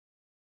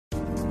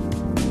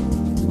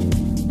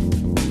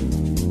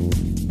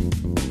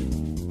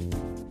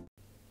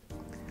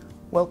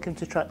Welcome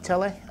to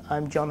Tractel.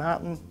 I'm John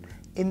Hatton.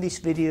 In this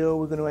video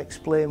we're going to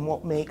explain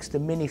what makes the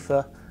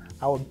Minifor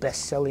our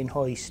best-selling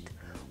hoist.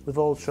 We've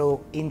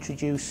also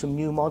introduced some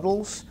new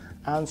models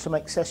and some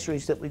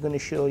accessories that we're going to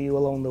show you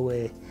along the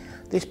way.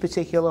 This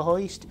particular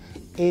hoist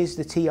is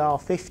the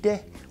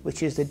TR50,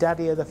 which is the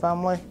daddy of the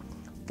family,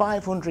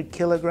 500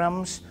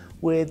 kilograms,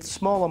 with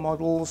smaller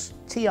models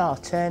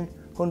TR10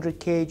 100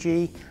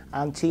 kg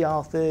and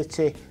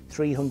TR30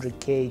 300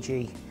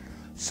 kg.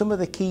 Some of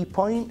the key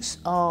points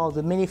are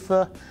the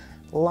Minifor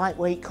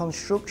lightweight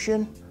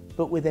construction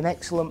but with an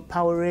excellent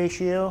power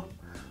ratio,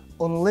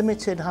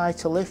 unlimited height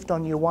to lift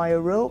on your wire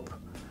rope,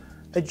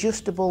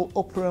 adjustable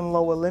upper and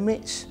lower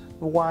limits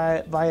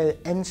via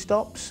end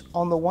stops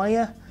on the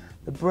wire.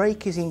 The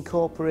brake is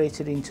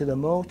incorporated into the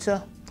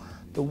motor.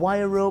 The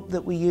wire rope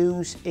that we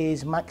use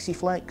is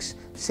Maxiflex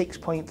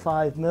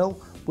 6.5mm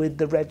with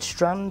the red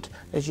strand,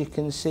 as you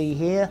can see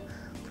here.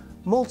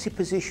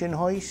 Multi-position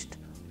hoist,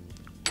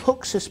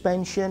 hook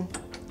suspension,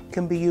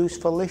 can be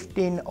used for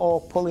lifting or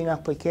pulling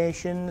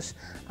applications,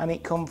 and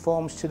it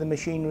conforms to the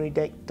Machinery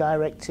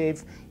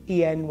Directive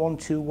EN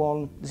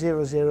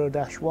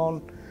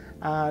 12100-1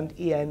 and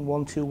EN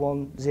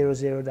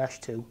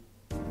 12100-2.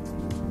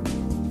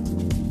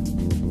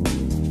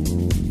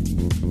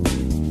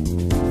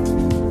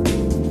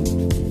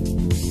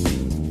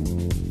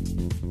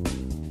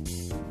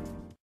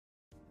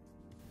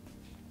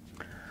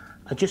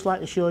 I'd just like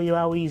to show you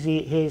how easy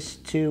it is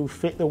to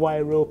fit the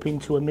wire rope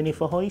into a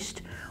Minifor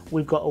hoist.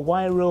 We've got a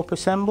wire rope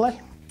assembly,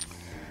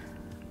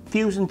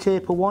 fuse and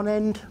taper one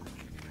end,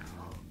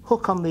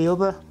 hook on the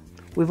other.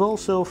 We've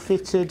also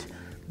fitted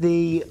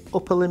the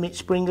upper limit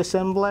spring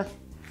assembly,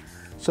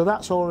 so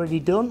that's already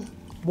done.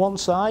 One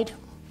side,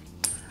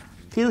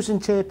 fuse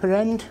and taper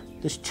end.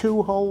 There's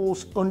two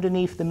holes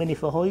underneath the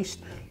Minifor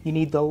hoist. You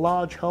need the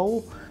large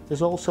hole.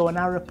 There's also an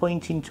arrow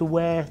pointing to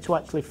where to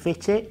actually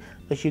fit it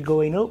as you're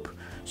going up.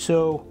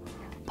 So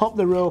pop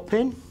the rope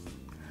in,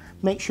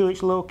 make sure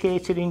it's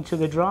located into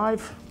the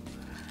drive,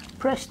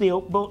 press the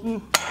up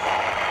button,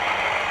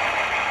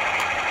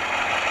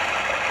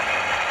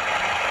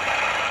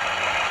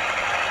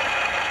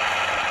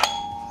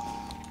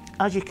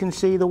 as you can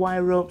see the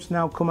wire ropes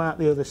now come out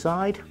the other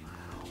side.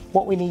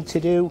 What we need to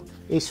do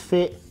is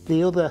fit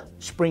the other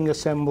spring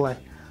assembly,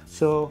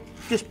 so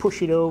just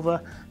push it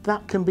over.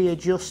 That can be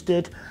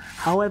adjusted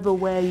however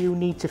where you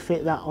need to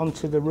fit that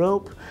onto the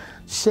rope.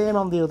 Same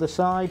on the other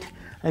side,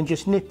 and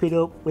just nip it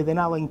up with an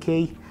Allen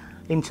key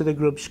into the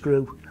grub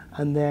screw,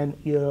 and then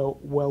you're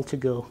well to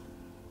go.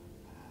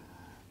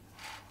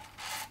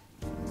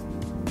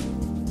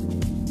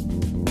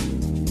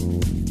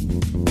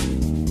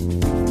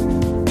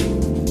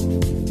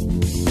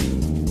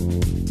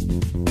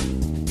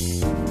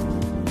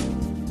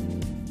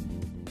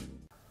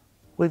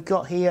 We've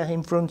got here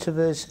in front of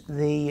us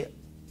the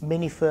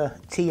Minifor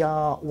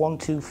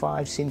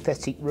TR125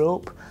 synthetic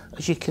rope.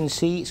 As you can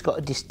see, it's got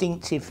a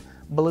distinctive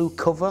blue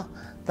cover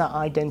that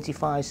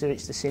identifies that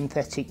it's the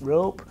synthetic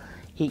rope.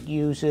 It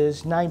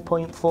uses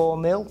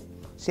 9.4mm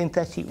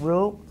synthetic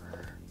rope,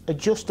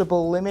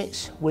 adjustable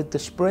limits with the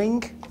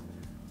spring.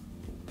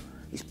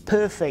 It's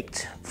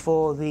perfect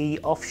for the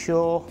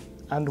offshore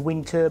and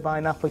wind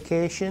turbine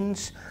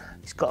applications.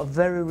 It's got a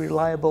very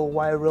reliable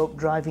wire rope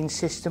driving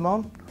system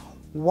on,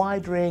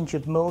 wide range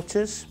of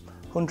motors,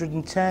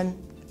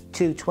 110,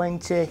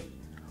 220,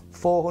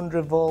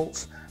 400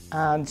 volts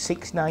and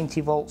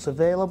 690 volts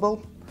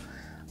available.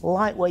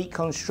 Lightweight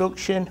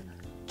construction,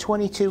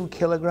 22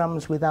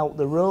 kilograms without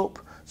the rope,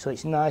 so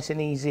it's nice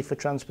and easy for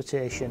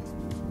transportation.